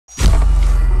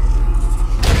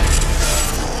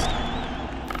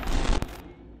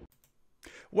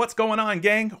What's going on,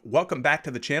 gang? Welcome back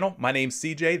to the channel. My name's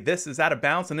CJ. This is Out of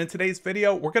Bounds, and in today's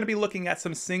video, we're going to be looking at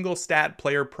some single stat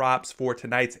player props for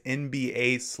tonight's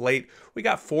NBA slate. We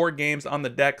got 4 games on the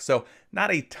deck, so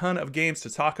not a ton of games to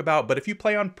talk about, but if you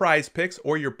play on PrizePicks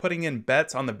or you're putting in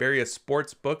bets on the various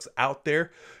sports books out there,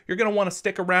 you're going to want to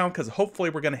stick around because hopefully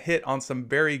we're going to hit on some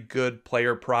very good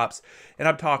player props. And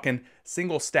I'm talking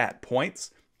single stat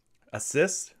points,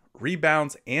 assists,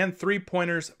 rebounds, and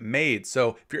three-pointers made.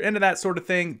 So if you're into that sort of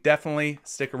thing, definitely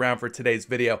stick around for today's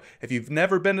video. If you've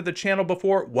never been to the channel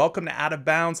before, welcome to Out of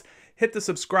Bounds. Hit the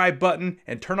subscribe button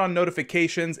and turn on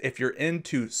notifications if you're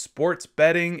into sports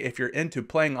betting, if you're into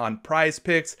playing on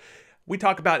PrizePicks. We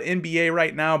talk about NBA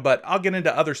right now, but I'll get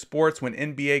into other sports when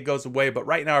NBA goes away. But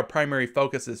right now, our primary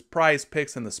focus is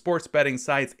PrizePicks and the sports betting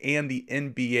sites and the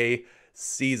NBA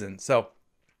season. So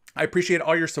I appreciate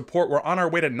all your support. We're on our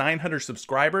way to 900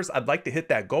 subscribers. I'd like to hit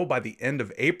that goal by the end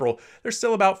of April. There's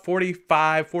still about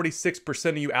 46%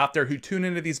 of you out there who tune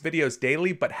into these videos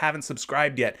daily but haven't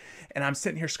subscribed yet. And I'm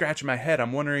sitting here scratching my head.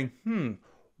 I'm wondering,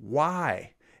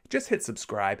 why? Just hit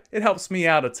subscribe. It helps me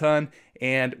out a ton,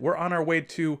 and we're on our way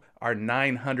to our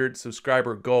 900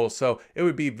 subscriber goal. So it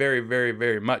would be very, very,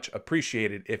 very much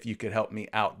appreciated if you could help me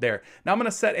out there. Now I'm going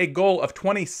to set a goal of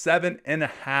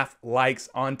 27.5 likes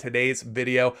on today's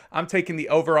video. I'm taking the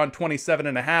over on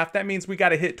 27.5. That means we got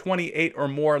to hit 28 or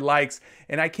more likes,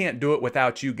 and I can't do it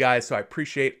without you guys. So I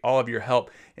appreciate all of your help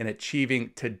in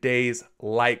achieving today's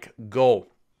like goal.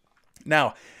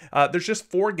 Now, there's just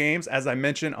 4 games, as I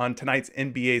mentioned, on tonight's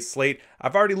NBA slate.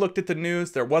 I've already looked at the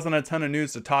news. There wasn't a ton of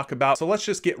news to talk about. So let's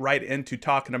just get right into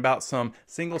talking about some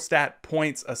single stat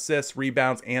points, assists,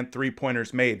 rebounds, and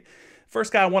three-pointers made.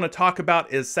 First guy I want to talk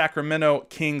about is Sacramento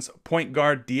Kings point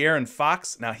guard De'Aaron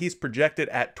Fox. Now, he's projected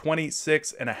at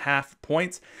 26.5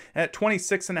 points. At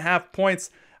 26.5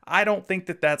 points, I don't think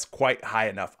that that's quite high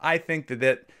enough. I think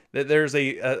that there's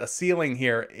a ceiling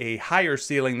here, a higher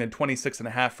ceiling than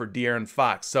 26.5 for De'Aaron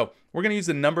Fox. So we're going to use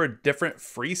a number of different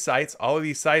free sites. All of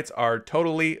these sites are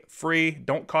totally free,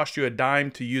 don't cost you a dime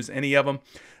to use any of them.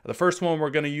 The first one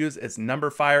we're going to use is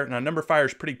NumberFire. Now, NumberFire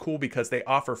is pretty cool because they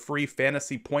offer free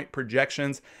fantasy point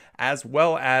projections as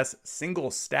well as single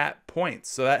stat points.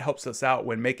 So that helps us out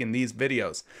when making these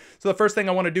videos. So the first thing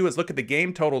I want to do is look at the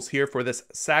game totals here for this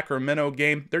Sacramento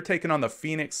game. They're taking on the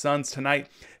Phoenix Suns tonight.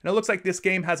 And it looks like this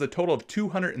game has a total of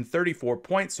 234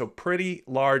 points, so pretty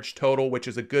large total, which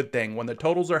is a good thing. When the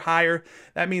totals are higher,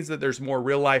 that means that there's more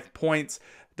real-life points.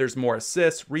 There's more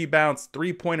assists, rebounds,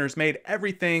 three-pointers made.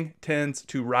 Everything tends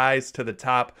to rise to the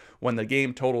top when the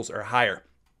game totals are higher.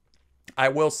 I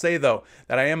will say, though,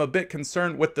 that I am a bit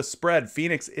concerned with the spread.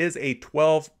 Phoenix is a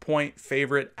 12-point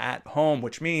favorite at home,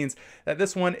 which means that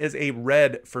this one is a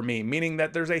red for me, meaning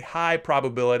that there's a high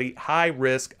probability, high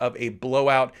risk of a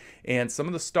blowout. And some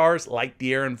of the stars like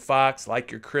De'Aaron Fox,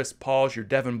 like your Chris Pauls, your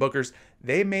Devin Bookers,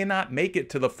 they may not make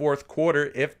it to the fourth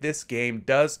quarter if this game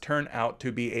does turn out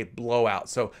to be a blowout.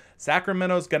 So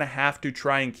Sacramento's going to have to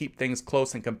try and keep things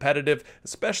close and competitive,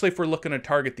 especially if we're looking to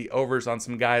target the overs on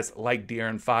some guys like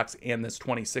De'Aaron Fox and this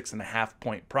 26.5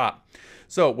 point prop.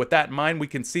 So with that in mind, we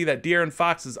can see that De'Aaron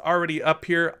Fox is already up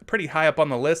here, pretty high up on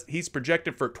the list. He's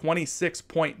projected for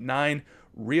 26.9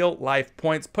 real life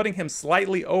points, putting him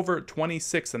slightly over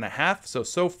 26.5.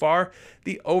 So far,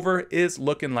 the over is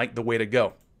looking like the way to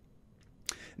go.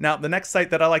 Now, the next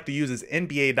site that I like to use is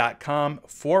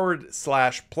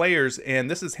NBA.com/players,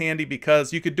 and this is handy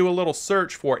because you could do a little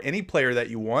search for any player that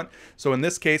you want. So in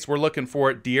this case, we're looking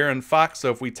for De'Aaron Fox.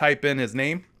 So if we type in his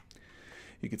name,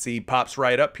 you can see he pops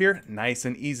right up here, nice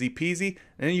and easy peasy.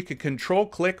 And then you can control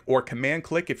click or command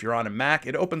click if you're on a Mac.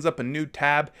 It opens up a new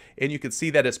tab, and you can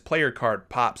see that his player card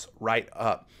pops right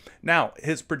up. Now,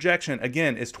 his projection,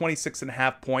 again, is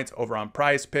 26.5 points over on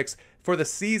PrizePicks. For the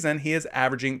season, he is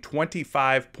averaging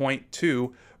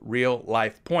 25.2 real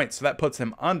life points. So that puts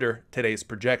him under today's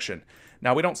projection.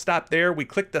 Now, we don't stop there. We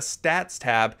click the stats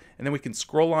tab, and then we can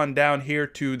scroll on down here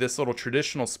to this little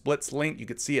traditional splits link. You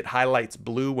can see it highlights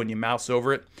blue when you mouse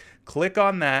over it. Click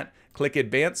on that, click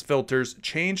advanced filters,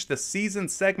 change the season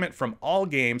segment from all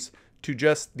games to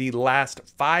just the last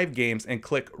 5 games, and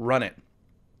click run it.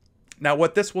 Now,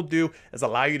 what this will do is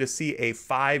allow you to see a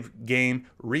 5-game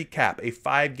recap, a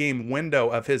 5-game window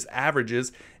of his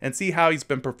averages, and see how he's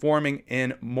been performing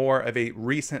in more of a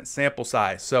recent sample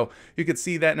size. So you can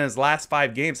see that in his last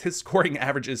 5 games, his scoring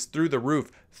average is through the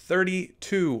roof,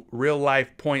 32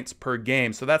 real-life points per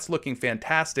game. So that's looking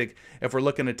fantastic if we're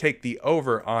looking to take the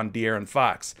over on De'Aaron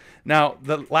Fox. Now,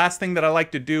 the last thing that I like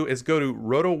to do is go to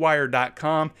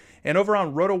rotowire.com, And over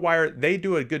on RotoWire, they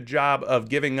do a good job of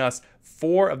giving us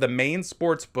 4 of the main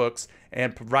sports books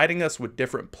and providing us with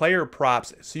different player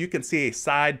props so you can see a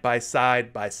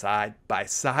side-by-side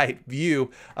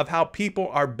view of how people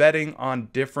are betting on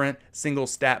different single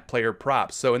stat player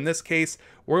props. So in this case,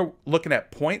 we're looking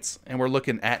at points and we're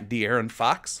looking at De'Aaron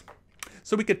Fox.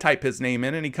 So we could type his name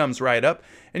in and he comes right up,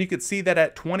 and you could see that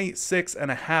at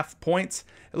 26.5 points,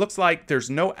 it looks like there's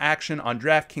no action on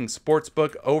DraftKings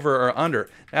Sportsbook over or under.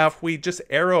 Now, if we just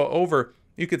arrow over,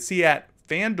 you could see at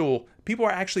FanDuel, people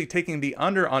are actually taking the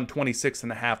under on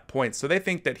 26.5 points. So they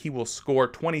think that he will score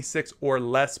 26 or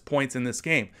less points in this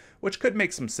game, which could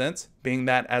make some sense, being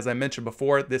that, as I mentioned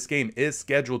before, this game is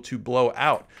scheduled to blow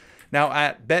out. Now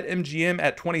at BetMGM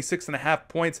at 26.5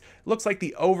 points, it looks like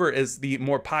the over is the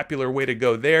more popular way to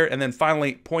go there. And then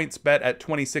finally, PointsBet at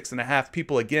 26.5,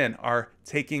 people again are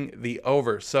taking the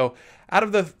over. So out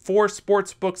of the 4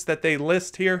 sports books that they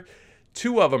list here,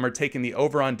 2 of them are taking the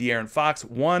over on De'Aaron Fox.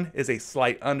 1 is a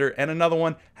slight under, and another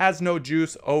one has no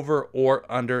juice, over or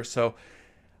under. So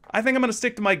I think I'm going to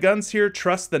stick to my guns here,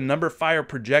 trust the number fire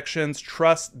projections,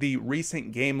 trust the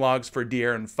recent game logs for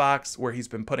De'Aaron Fox, where he's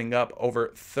been putting up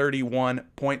over 31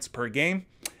 points per game.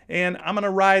 And I'm going to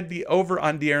ride the over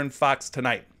on De'Aaron Fox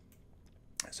tonight.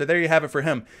 So there you have it for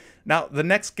him. Now, the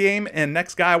next game and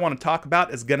next guy I want to talk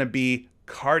about is going to be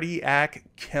Cardiac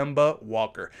Kemba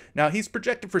Walker. Now, he's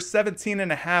projected for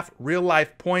 17.5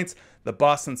 real-life points. The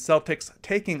Boston Celtics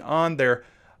taking on their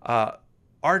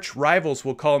arch rivals,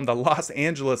 we'll call them the Los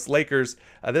Angeles Lakers.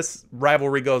 This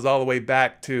rivalry goes all the way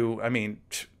back to,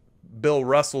 Bill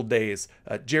Russell days,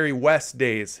 Jerry West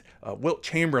days, Wilt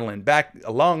Chamberlain, back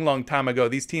a long time ago.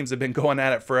 These teams have been going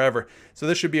at it forever. So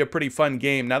this should be a pretty fun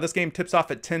game. Now, this game tips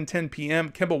off at 10:10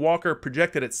 p.m. Kemba Walker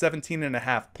projected at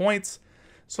 17.5 points.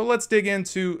 So let's dig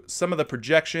into some of the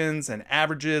projections and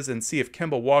averages and see if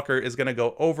Kemba Walker is going to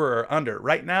go over or under.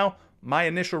 Right now, my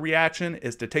initial reaction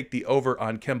is to take the over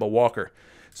on Kemba Walker.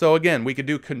 So again, we could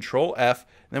do Control F, and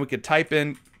then we could type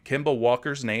in Kemba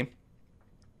Walker's name,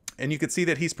 and you could see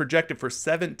that he's projected for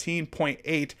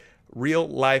 17.8 real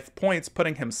life points,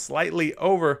 putting him slightly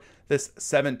over this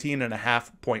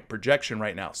 17.5 point projection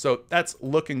right now. So that's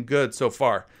looking good so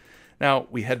far. Now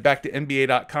we head back to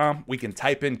NBA.com. We can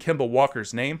type in Kemba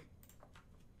Walker's name.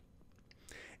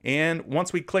 And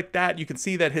once we click that, you can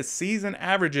see that his season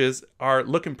averages are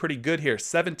looking pretty good here.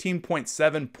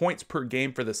 17.7 points per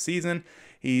game for the season.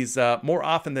 He's more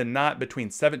often than not between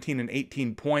 17 and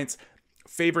 18 points,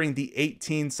 favoring the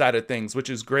 18 side of things, which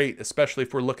is great, especially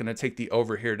if we're looking to take the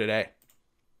over here today.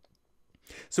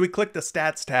 So we click the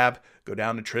stats tab, go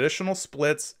down to traditional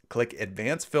splits, click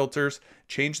advanced filters,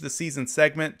 change the season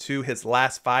segment to his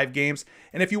last 5 games.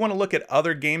 And if you want to look at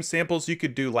other game samples, you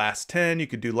could do last 10, you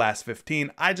could do last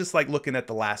 15. I just like looking at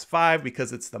the last 5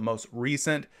 because it's the most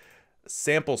recent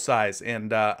sample size.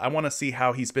 And I want to see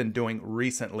how he's been doing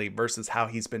recently versus how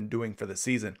he's been doing for the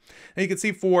season. And you can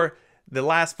see for the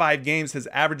last 5 games, his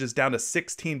average is down to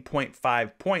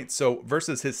 16.5 points. So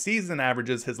versus his season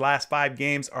averages, his last 5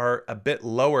 games are a bit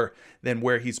lower than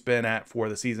where he's been at for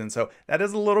the season. So that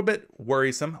is a little bit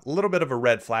worrisome, a little bit of a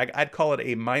red flag. I'd call it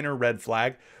a minor red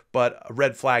flag, but a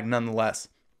red flag nonetheless.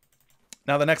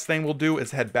 Now, the next thing we'll do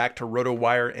is head back to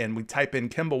RotoWire and we type in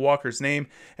Kemba Walker's name,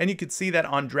 and you can see that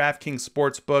on DraftKings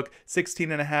Sportsbook,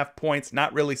 16.5 points,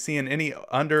 not really seeing any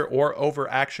under or over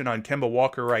action on Kemba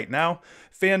Walker right now.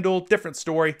 FanDuel, different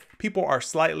story. People are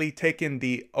slightly taking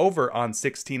the over on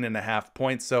 16.5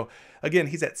 points. So again,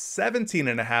 he's at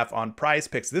 17.5 on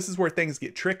PrizePicks. This is where things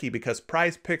get tricky because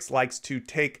PrizePicks likes to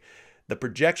take the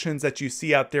projections that you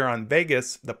see out there on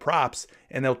Vegas, the props,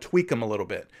 and they'll tweak them a little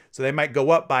bit. So they might go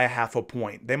up by a half a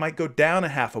point. They might go down a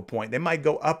half a point. They might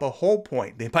go up a whole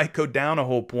point. They might go down a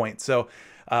whole point. So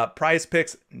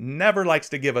PrizePicks never likes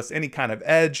to give us any kind of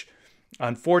edge.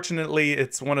 Unfortunately,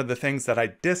 it's one of the things that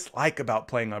I dislike about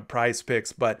playing on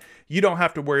PrizePicks, but you don't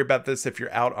have to worry about this if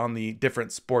you're out on the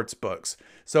different sports books.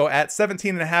 So at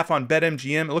 17.5 on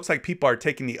BetMGM, it looks like people are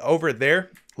taking the over there,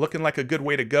 looking like a good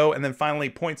way to go. And then finally,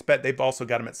 PointsBet, they've also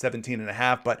got him at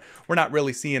 17.5, but we're not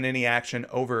really seeing any action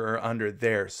over or under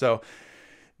there. So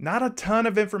not a ton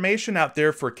of information out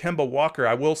there for Kemba Walker.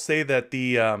 I will say that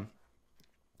the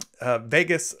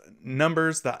Vegas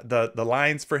numbers, the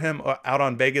lines for him out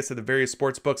on Vegas at the various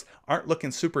sports books aren't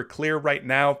looking super clear right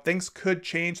now. Things could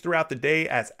change throughout the day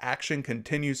as action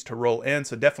continues to roll in,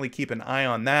 so definitely keep an eye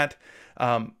on that.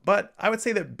 But I would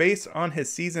say that based on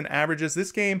his season averages,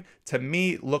 this game to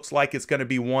me looks like it's going to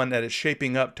be one that is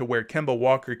shaping up to where Kemba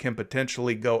Walker can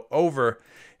potentially go over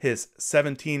his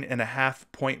 17.5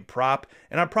 point prop.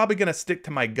 And I'm probably going to stick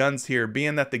to my guns here,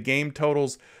 being that the game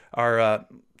totals are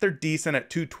they're decent at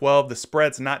 212. The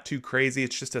spread's not too crazy.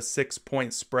 It's just a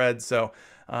 6-point spread. So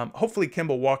hopefully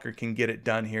Kemba Walker can get it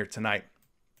done here tonight.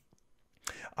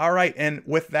 All right, and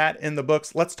with that in the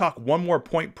books, let's talk one more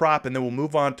point prop, and then we'll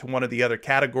move on to one of the other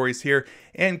categories here.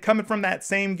 And coming from that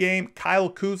same game, Kyle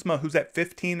Kuzma, who's at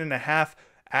 15.5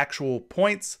 actual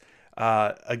points.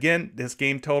 Again, this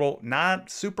game total, not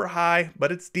super high,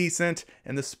 but it's decent,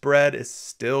 and the spread is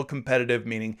still competitive,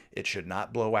 meaning it should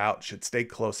not blow out, should stay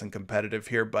close and competitive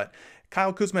here. But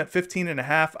Kyle Kuzma at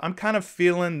 15.5, I'm kind of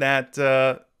feeling that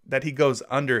that he goes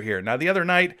under here. Now, the other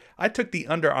night, I took the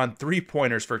under on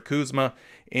 3-pointers for Kuzma,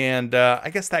 and I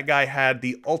guess that guy had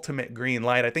the ultimate green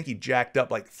light. I think he jacked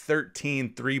up like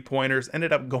 13 3-pointers,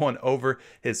 ended up going over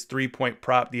his 3-point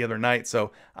prop the other night.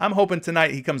 So I'm hoping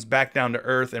tonight he comes back down to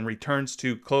earth and returns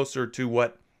to closer to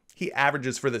what he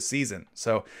averages for the season.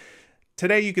 So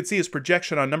today, you could see his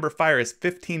projection on number fire is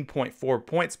 15.4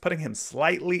 points, putting him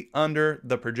slightly under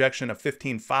the projection of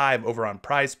 15.5 over on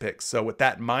PrizePicks. So with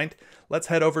that in mind, let's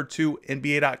head over to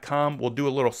NBA.com. We'll do a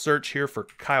little search here for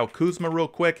Kyle Kuzma real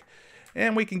quick,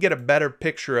 and we can get a better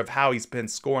picture of how he's been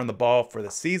scoring the ball for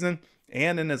the season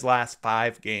and in his last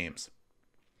 5 games.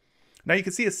 Now, you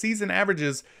can see his season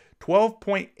averages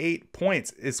 12.8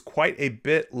 points is quite a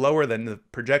bit lower than the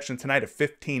projection tonight of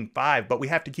 15.5, but we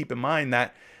have to keep in mind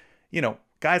that, you know,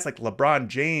 guys like LeBron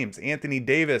James, Anthony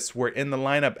Davis were in the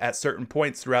lineup at certain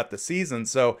points throughout the season.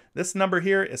 So this number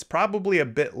here is probably a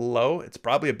bit low. It's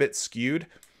probably a bit skewed.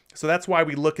 So that's why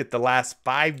we look at the last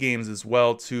 5 games as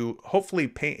well to hopefully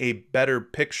paint a better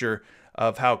picture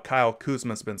of how Kyle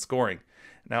Kuzma's been scoring.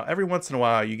 Now, every once in a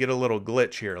while, you get a little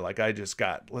glitch here like I just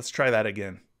got. Let's try that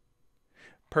again.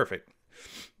 Perfect.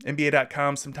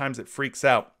 NBA.com, sometimes it freaks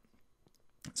out.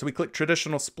 So we click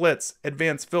traditional splits,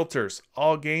 advanced filters,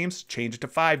 all games, change it to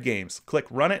 5 games. Click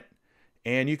run it,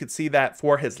 and you can see that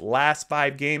for his last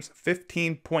 5 games,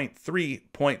 15.3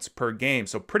 points per game.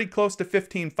 So pretty close to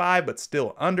 15.5, but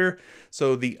still under.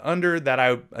 So the under that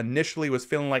I initially was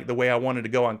feeling like the way I wanted to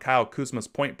go on Kyle Kuzma's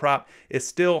point prop is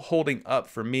still holding up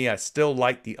for me. I still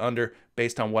like the under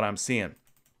based on what I'm seeing.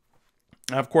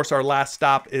 Now, of course, our last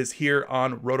stop is here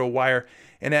on RotoWire.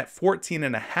 And at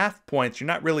 14.5 points, you're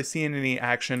not really seeing any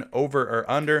action over or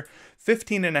under.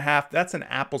 15.5, that's an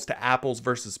apples to apples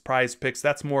versus PrizePicks.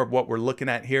 That's more of what we're looking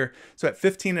at here. So at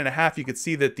 15.5, you can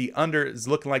see that the under is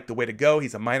looking like the way to go.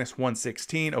 He's a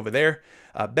 -116 over there.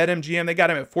 BetMGM, they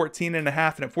got him at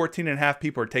 14.5, and at 14.5,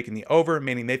 people are taking the over,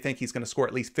 meaning they think he's going to score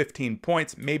at least 15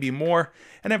 points, maybe more.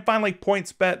 And then finally,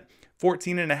 PointsBet,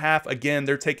 14.5, again,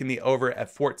 they're taking the over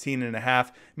at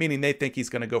 14.5, meaning they think he's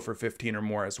going to go for 15 or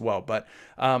more as well. But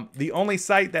the only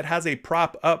site that has a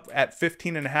prop up at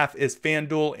 15.5 is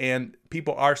FanDuel, and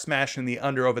people are smashing the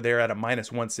under over there at a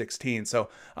 -116. So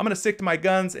I'm going to stick to my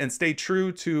guns and stay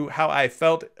true to how I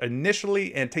felt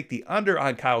initially and take the under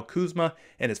on Kyle Kuzma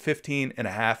and his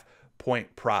 15.5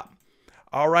 point prop.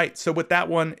 All right, so with that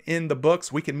one in the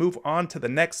books, we can move on to the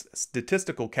next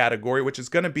statistical category, which is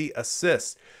going to be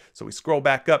assists. So we scroll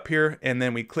back up here, and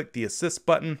then we click the assist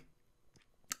button.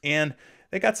 And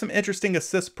they got some interesting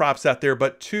assist props out there,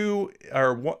 but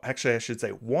actually I should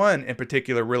say one in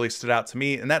particular really stood out to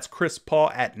me, and that's Chris Paul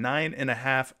at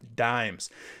 9.5 dimes.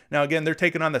 Now, again, they're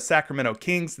taking on the Sacramento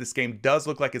Kings. This game does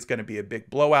look like it's going to be a big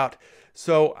blowout.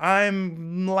 So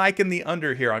I'm liking the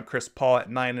under here on Chris Paul at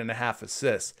 9.5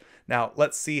 assists. Now,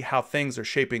 let's see how things are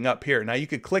shaping up here. Now, you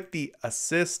could click the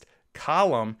assist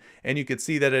column, and you could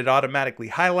see that it automatically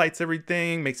highlights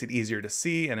everything, makes it easier to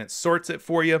see, and it sorts it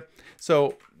for you.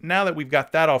 So now that we've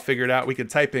got that all figured out, we can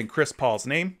type in Chris Paul's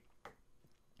name.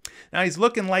 Now, he's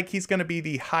looking like he's going to be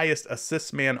the highest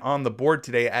assist man on the board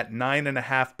today at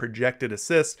 9.5 projected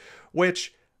assists,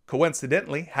 which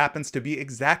coincidentally happens to be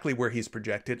exactly where he's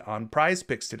projected on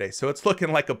PrizePicks today. So it's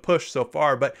looking like a push so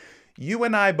far, but you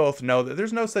and I both know that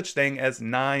there's no such thing as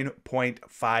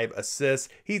 9.5 assists.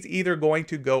 He's either going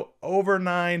to go over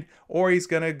 9 or he's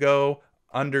going to go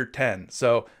under 10.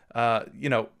 So, you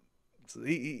know,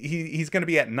 he's going to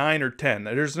be at 9 or 10.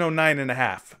 There's no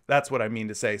 9.5. That's what I mean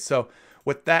to say. So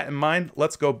with that in mind,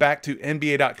 let's go back to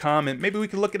NBA.com and maybe we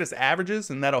can look at his averages,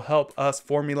 and that'll help us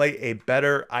formulate a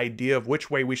better idea of which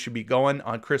way we should be going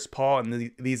on Chris Paul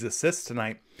and these assists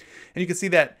tonight. And you can see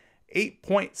that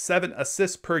 8.7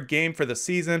 assists per game for the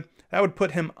season. That would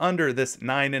put him under this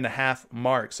 9.5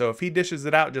 mark. So if he dishes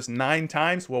it out just 9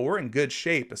 times, well, we're in good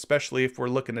shape, especially if we're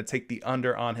looking to take the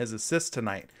under on his assists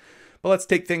tonight. But let's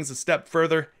take things a step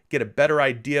further, get a better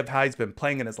idea of how he's been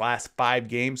playing in his last 5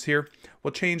 games here.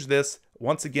 We'll change this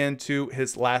once again to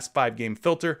his last 5-game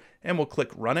filter, and we'll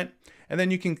click run it. And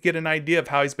then you can get an idea of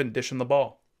how he's been dishing the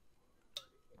ball.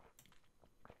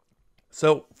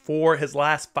 So for his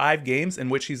last 5 games in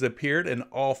which he's appeared in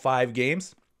all 5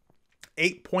 games.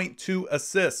 8.2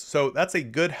 assists. So that's a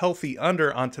good healthy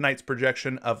under on tonight's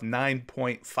projection of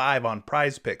 9.5 on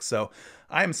PrizePicks. So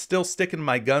I am still sticking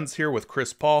my guns here with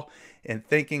Chris Paul and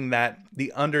thinking that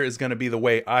the under is going to be the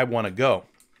way I want to go.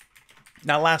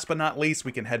 Now, last but not least,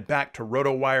 we can head back to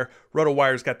RotoWire.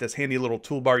 RotoWire's got this handy little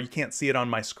toolbar. You can't see it on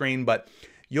my screen, but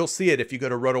you'll see it if you go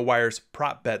to RotoWire's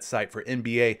prop bet site for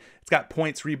NBA. It's got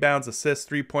points, rebounds, assists,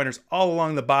 three-pointers all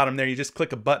along the bottom there. You just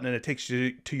click a button and it takes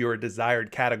you to your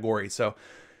desired category. So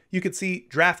you can see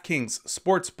DraftKings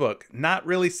Sportsbook, not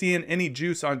really seeing any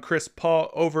juice on Chris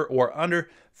Paul over or under.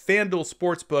 FanDuel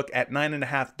Sportsbook at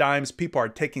 9.5 dimes. People are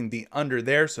taking the under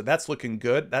there, so that's looking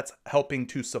good. That's helping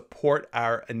to support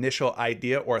our initial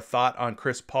idea or thought on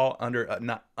Chris Paul under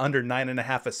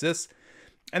 9.5 assists.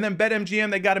 And then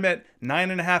BetMGM, they got him at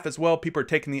 9.5 as well. People are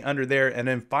taking the under there. And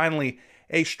then finally,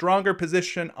 a stronger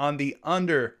position on the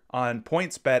under on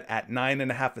PointsBet at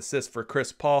 9.5 assists for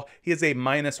Chris Paul. He is a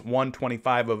minus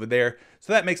 125 over there.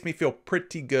 So that makes me feel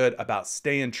pretty good about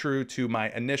staying true to my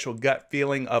initial gut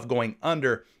feeling of going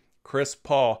under Chris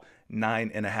Paul,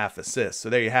 9.5 assists. So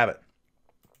there you have it.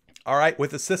 All right,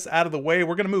 with assists out of the way,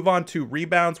 we're going to move on to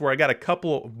rebounds, where I got a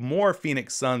couple more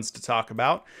Phoenix Suns to talk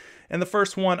about. And the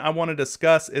first one I want to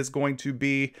discuss is going to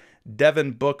be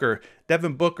Devin Booker.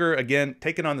 Devin Booker, again,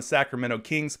 taking on the Sacramento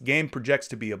Kings. Game projects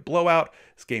to be a blowout.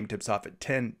 This game tips off at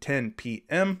 10:10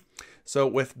 p.m. So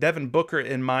with Devin Booker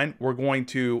in mind, we're going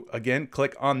to, again,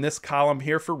 click on this column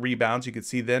here for rebounds. You can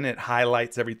see then it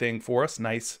highlights everything for us.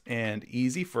 Nice and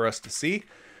easy for us to see.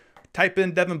 Type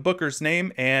in Devin Booker's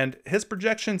name, and his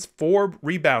projection's 4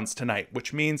 rebounds tonight,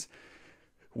 which means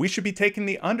we should be taking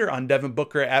the under on Devin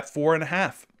Booker at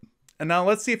 4.5. And now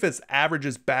let's see if his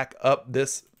averages back up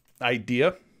this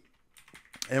idea.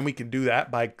 And we can do that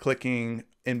by clicking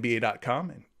NBA.com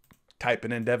and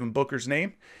typing in Devin Booker's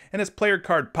name. And his player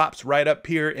card pops right up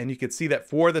here. And you can see that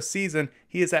for the season,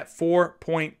 he is at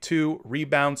 4.2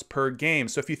 rebounds per game.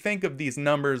 So if you think of these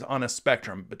numbers on a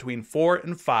spectrum between 4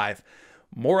 and 5,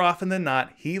 more often than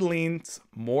not, he leans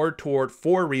more toward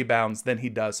 4 rebounds than he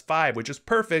does 5, which is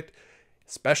perfect,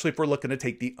 especially if we're looking to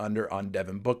take the under on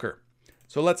Devin Booker.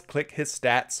 So let's click his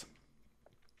stats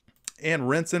and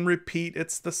rinse and repeat.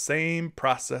 It's the same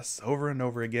process over and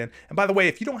over again. And by the way,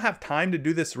 if you don't have time to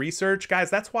do this research, guys,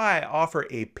 that's why I offer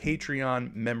a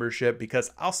Patreon membership,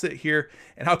 because I'll sit here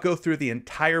and I'll go through the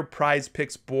entire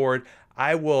PrizePicks board.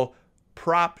 I will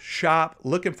prop shop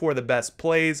looking for the best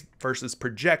plays versus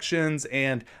projections,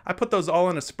 and I put those all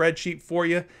in a spreadsheet for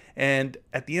you. And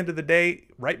at the end of the day,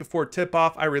 right before tip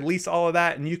off, I release all of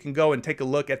that, and you can go and take a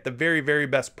look at the very, very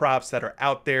best props that are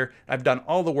out there. I've done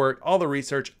all the work, all the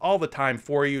research, all the time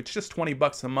for you. It's just 20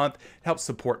 bucks a month. It helps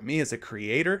support me as a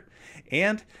creator,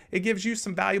 and it gives you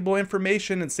some valuable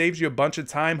information and saves you a bunch of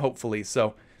time, hopefully.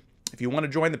 So if you want to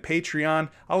join the Patreon,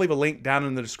 I'll leave a link down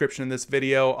in the description of this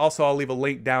video. Also, I'll leave a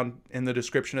link down in the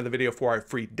description of the video for our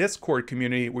free Discord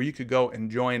community, where you could go and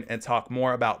join and talk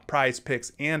more about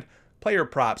PrizePicks and player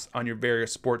props on your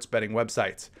various sports betting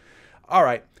websites. All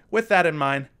right, with that in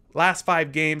mind, last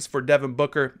 5 games for Devin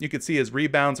Booker, you can see his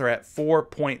rebounds are at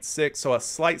 4.6, so a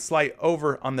slight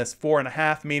over on this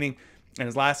 4.5, meaning in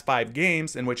his last 5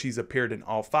 games, in which he's appeared in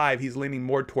all 5, he's leaning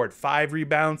more toward 5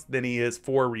 rebounds than he is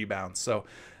 4 rebounds. So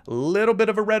a little bit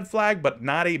of a red flag, but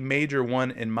not a major one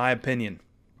in my opinion.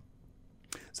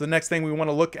 So the next thing we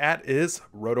want to look at is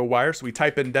RotoWire. So we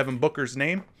type in Devin Booker's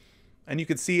name, and you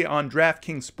can see on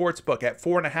DraftKings Sportsbook at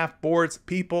 4.5 boards,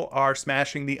 people are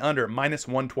smashing the under, minus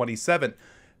 127.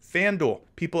 FanDuel,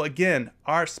 people again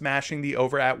are smashing the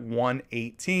over at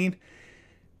 118.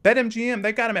 BetMGM,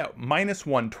 they got him at minus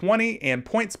 120, and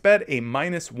PointsBet a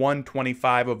minus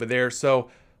 125 over there.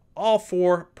 So all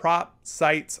 4 prop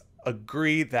sites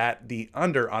agree that the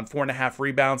under on 4.5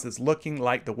 rebounds is looking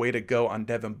like the way to go on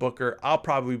Devin Booker. I'll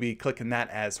probably be clicking that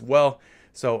as well.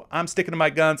 So I'm sticking to my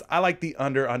guns. I like the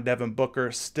under on Devin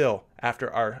Booker still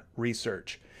after our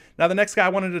research. Now, the next guy I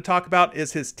wanted to talk about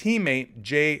is his teammate,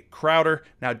 Jay Crowder.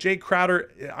 Now, Jay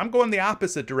Crowder, I'm going the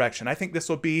opposite direction. I think this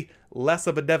will be less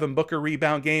of a Devin Booker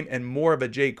rebound game and more of a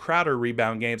Jay Crowder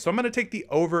rebound game. So I'm going to take the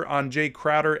over on Jay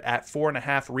Crowder at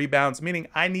 4.5 rebounds, meaning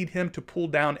I need him to pull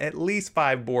down at least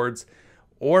 5 boards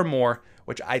or more,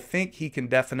 which I think he can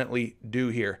definitely do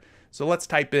here. So let's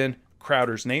type in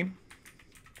Crowder's name.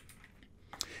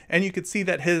 And you can see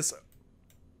that his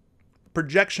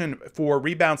projection for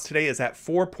rebounds today is at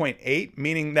 4.8,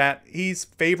 meaning that he's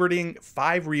favoriting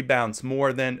 5 rebounds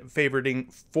more than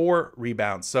favoriting 4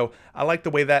 rebounds. So I like the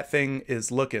way that thing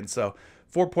is looking. So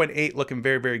 4.8 looking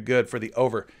very, very good for the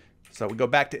over. So we go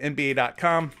back to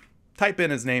NBA.com, type in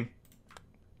his name.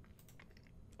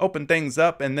 open things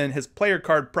up, and then his player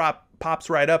card prop pops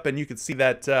right up, and you can see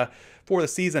that for the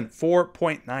season,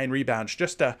 4.9 rebounds,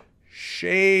 just a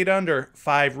shade under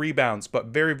 5 rebounds, but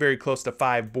very, very close to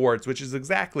 5 boards, which is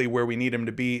exactly where we need him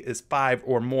to be, is 5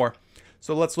 or more.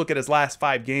 So let's look at his last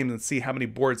 5 games and see how many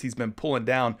boards he's been pulling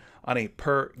down on a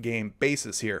per game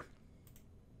basis here.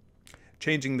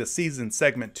 Changing the season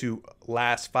segment to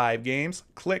last 5 games,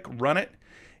 click run it,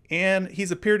 and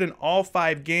he's appeared in all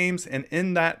 5 games, and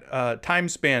in that time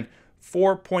span,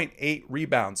 4.8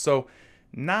 rebounds. So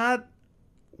not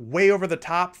way over the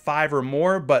top, 5 or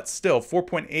more, but still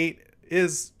 4.8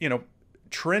 is,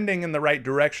 trending in the right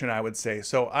direction, I would say.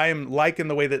 So I am liking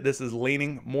the way that this is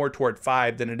leaning more toward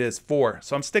 5 than it is 4.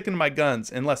 So I'm sticking to my guns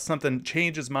unless something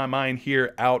changes my mind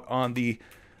here out on the,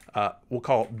 we'll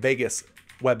call it Vegas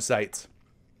websites.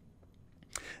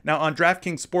 Now on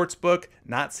DraftKings Sportsbook,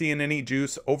 not seeing any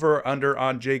juice over or under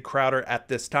on Jay Crowder at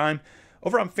this time.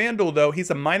 Over on FanDuel though, he's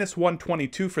a minus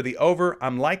 122 for the over.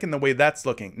 I'm liking the way that's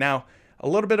looking. Now, a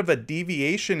little bit of a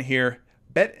deviation here.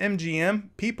 BetMGM,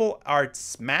 people are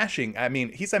smashing. I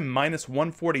mean, he's a minus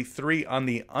 143 on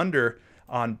the under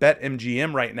on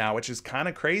BetMGM right now, which is kind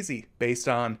of crazy based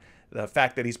on the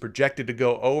fact that he's projected to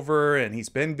go over, and he's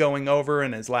been going over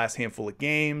in his last handful of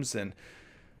games. And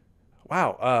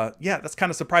wow, yeah, that's kind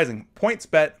of surprising.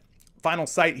 PointsBet, final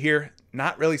site here,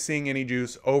 not really seeing any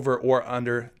juice over or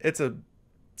under. It's a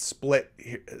split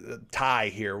tie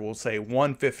here. We'll say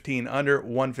 115 under,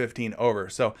 115 over.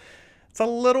 So it's a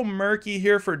little murky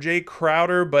here for Jay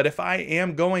Crowder, but if I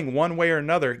am going one way or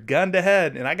another, gun to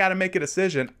head, and I got to make a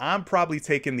decision, I'm probably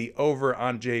taking the over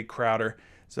on Jay Crowder.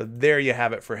 So there you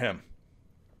have it for him.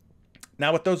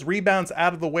 Now with those rebounds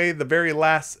out of the way, the very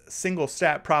last single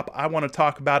stat prop I want to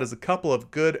talk about is a couple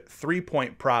of good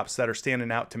 3-point props that are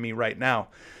standing out to me right now.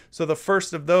 So the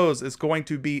first of those is going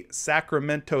to be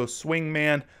Sacramento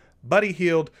swingman Buddy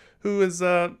Hield, who is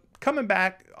coming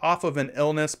back off of an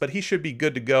illness, but he should be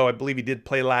good to go. I believe he did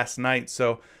play last night,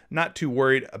 so not too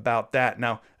worried about that.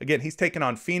 Now, again, he's taking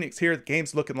on Phoenix here. The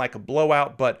game's looking like a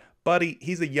blowout, but Buddy,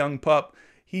 he's a young pup.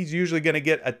 He's usually going to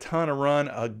get a ton of run,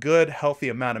 a good, healthy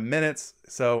amount of minutes.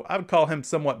 So I would call him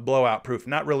somewhat blowout proof.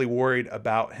 Not really worried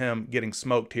about him getting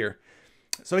smoked here.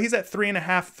 So he's at 3.5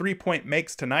 3-point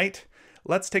makes tonight.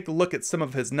 Let's take a look at some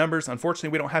of his numbers. Unfortunately,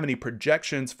 we don't have any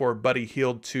projections for Buddy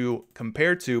Hield to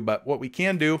compare to, but what we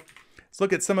can do is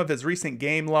look at some of his recent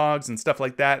game logs and stuff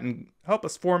like that and help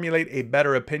us formulate a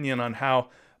better opinion on how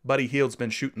Buddy Hield's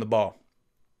been shooting the ball.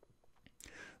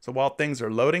 So while things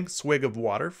are loading, swig of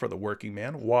water for the working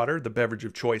man. Water, the beverage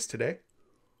of choice today.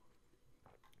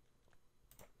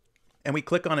 And we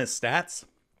click on his stats.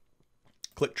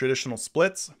 Click traditional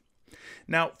splits.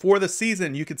 Now for the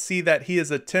season, you can see that he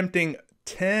is attempting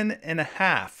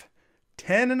 10.5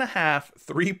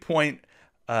 3-point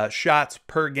shots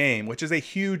per game, which is a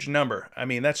huge number. I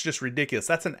mean, that's just ridiculous.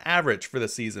 That's an average for the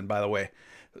season, by the way.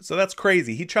 So that's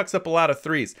crazy. He chucks up a lot of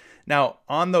threes. Now,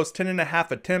 on those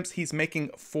 10.5 attempts, he's making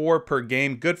 4 per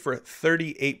game, good for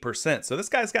 38%. So this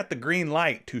guy's got the green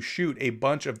light to shoot a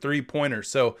bunch of 3-pointers.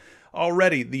 So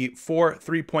already the 4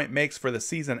 3-point makes for the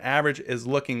season average is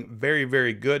looking very,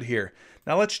 very good here.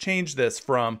 Now let's change this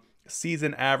from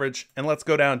season average and let's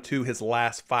go down to his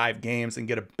last 5 games and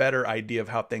get a better idea of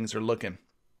how things are looking.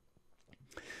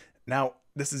 Now,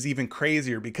 this is even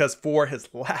crazier because for his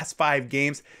last 5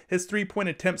 games, his 3-point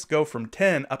attempts go from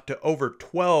 10 up to over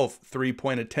 12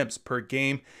 3-point attempts per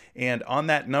game. And on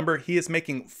that number, he is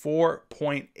making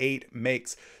 4.8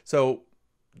 makes. So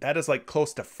that is like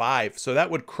close to 5. So that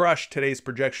would crush today's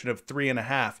projection of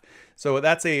 3.5. So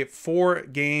that's a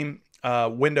 4-game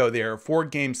window there,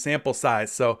 4-game sample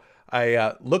size. So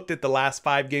I looked at the last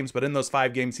 5 games, but in those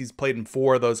 5 games, he's played in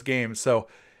 4 of those games. So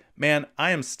man,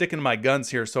 I am sticking to my guns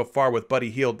here so far with Buddy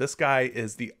Hield. This guy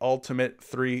is the ultimate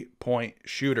 3-point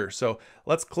shooter. So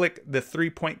let's click the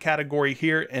 3-point category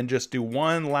here and just do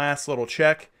one last little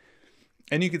check.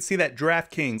 And you can see that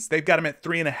DraftKings, they've got him at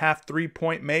 3.5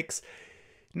 3-point makes.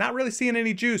 Not really seeing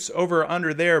any juice over or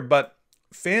under there, but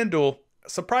FanDuel,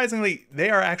 surprisingly, they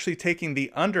are actually taking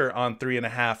the under on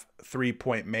 3.5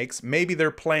 3-point makes. Maybe they're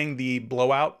playing the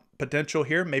blowout potential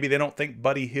here. Maybe they don't think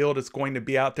Buddy Hield is going to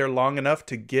be out there long enough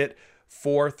to get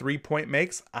 4 3-point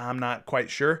makes. I'm not quite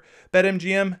sure.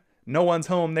 BetMGM, no one's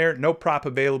home there. No prop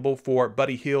available for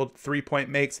Buddy Hield 3-point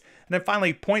makes. And then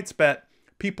finally, PointsBet,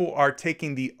 people are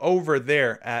taking the over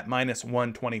there at minus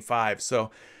 125.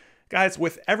 So guys,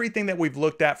 with everything that we've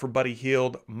looked at for Buddy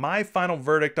Hield, my final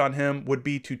verdict on him would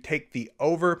be to take the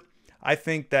over. I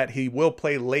think that he will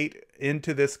play late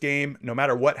into this game, no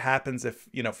matter what happens. If,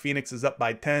 Phoenix is up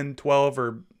by 10, 12,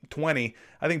 or 20.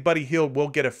 I think Buddy Hield will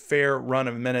get a fair run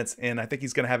of minutes, and I think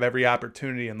he's going to have every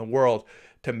opportunity in the world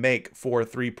to make 4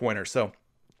 3-pointers. So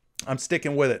I'm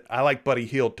sticking with it. I like Buddy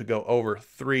Hield to go over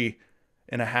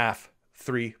 3.5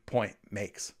 3-point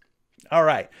makes. All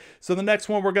right, so the next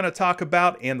one we're going to talk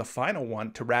about, and the final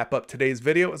one to wrap up today's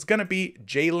video, is going to be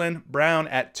Jaylen Brown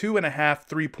at 2.5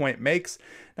 3-point makes.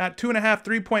 Now, at 2.5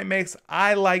 3-point makes,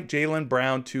 I like Jaylen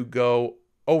Brown to go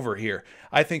over here.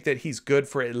 I think that he's good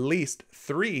for at least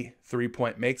 3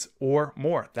 3-point makes or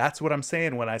more. That's what I'm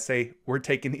saying when I say we're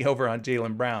taking the over on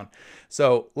Jaylen Brown.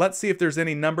 So let's see if there's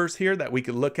any numbers here that we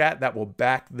could look at that will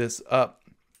back this up.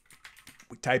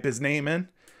 We type his name in,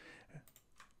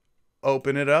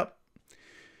 open it up,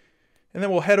 and then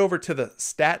we'll head over to the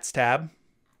stats tab.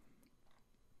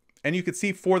 And you can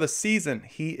see for the season,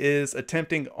 he is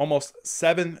attempting almost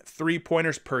 7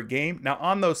 3-pointers per game. Now,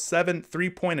 on those 7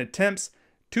 3-point attempts,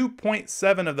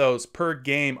 2.7 of those per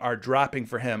game are dropping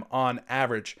for him on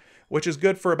average, which is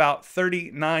good for about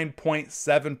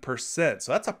 39.7%.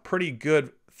 So that's a pretty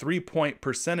good 3-point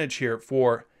percentage here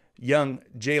for young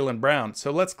Jaylen Brown. So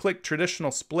let's click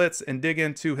traditional splits and dig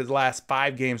into his last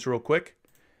 5 games real quick.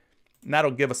 And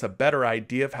that'll give us a better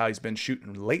idea of how he's been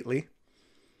shooting lately.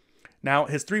 Now,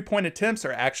 his 3-point attempts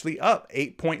are actually up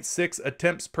 8.6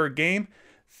 attempts per game,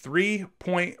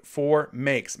 3.4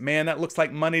 makes. Man, that looks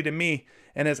like money to me.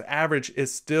 And his average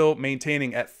is still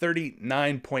maintaining at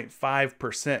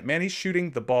 39.5%. Man, he's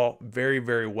shooting the ball very,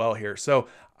 very well here. So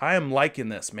I am liking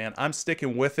this, man. I'm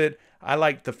sticking with it. I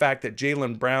like the fact that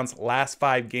Jaylen Brown's last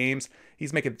 5 games,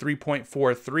 he's making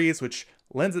 3.4 threes, which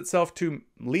lends itself to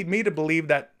lead me to believe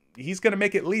that he's going to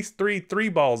make at least 3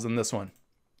 3-balls in this one.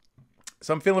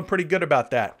 So I'm feeling pretty good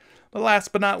about that. The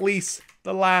last but not least,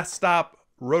 the last stop,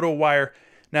 RotoWire.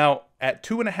 Now, at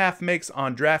 2.5 makes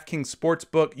on DraftKings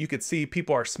Sportsbook, you could see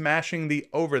people are smashing the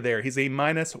over there. He's a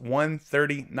minus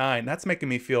 139. That's making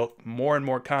me feel more and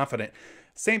more confident.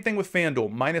 Same thing with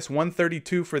FanDuel, minus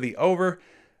 132 for the over.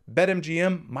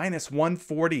 BetMGM, minus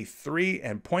 143,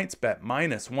 and PointsBet,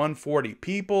 minus 140.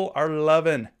 People are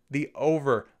loving the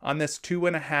over on this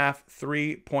 2.5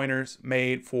 3-pointers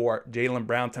made for Jaylen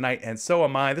Brown tonight, and so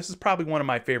am I. This is probably one of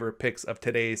my favorite picks of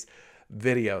today's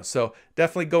video. So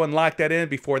definitely go and lock that in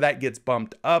before that gets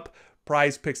bumped up.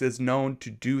 PrizePicks is known to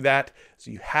do that,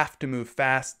 so you have to move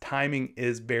fast. Timing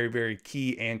is very, very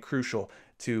key and crucial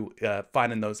to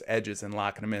finding those edges and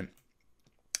locking them in.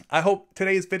 I hope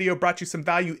today's video brought you some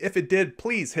value. If it did,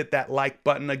 please hit that like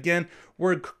button. Again,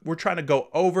 we're trying to go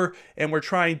over, and we're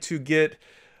trying to get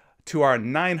to our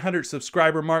 900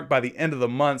 subscriber mark by the end of the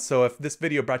month. So if this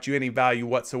video brought you any value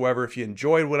whatsoever, if you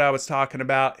enjoyed what I was talking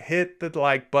about, hit the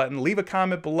like button, leave a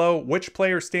comment below which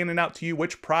player is standing out to you,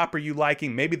 which prop are you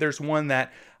liking. Maybe there's one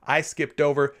that I skipped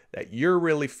over that you're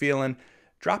really feeling.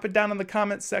 Drop it down in the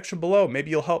comments section below.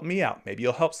 Maybe you'll help me out. Maybe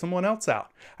you'll help someone else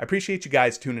out. I appreciate you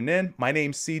guys tuning in. My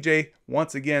name's CJ.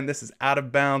 Once again, this is Out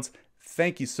of Bounds.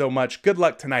 Thank you so much. Good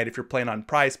luck tonight if you're playing on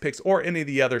PrizePicks or any of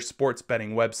the other sports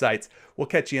betting websites. We'll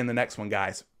catch you in the next one,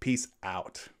 guys. Peace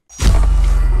out.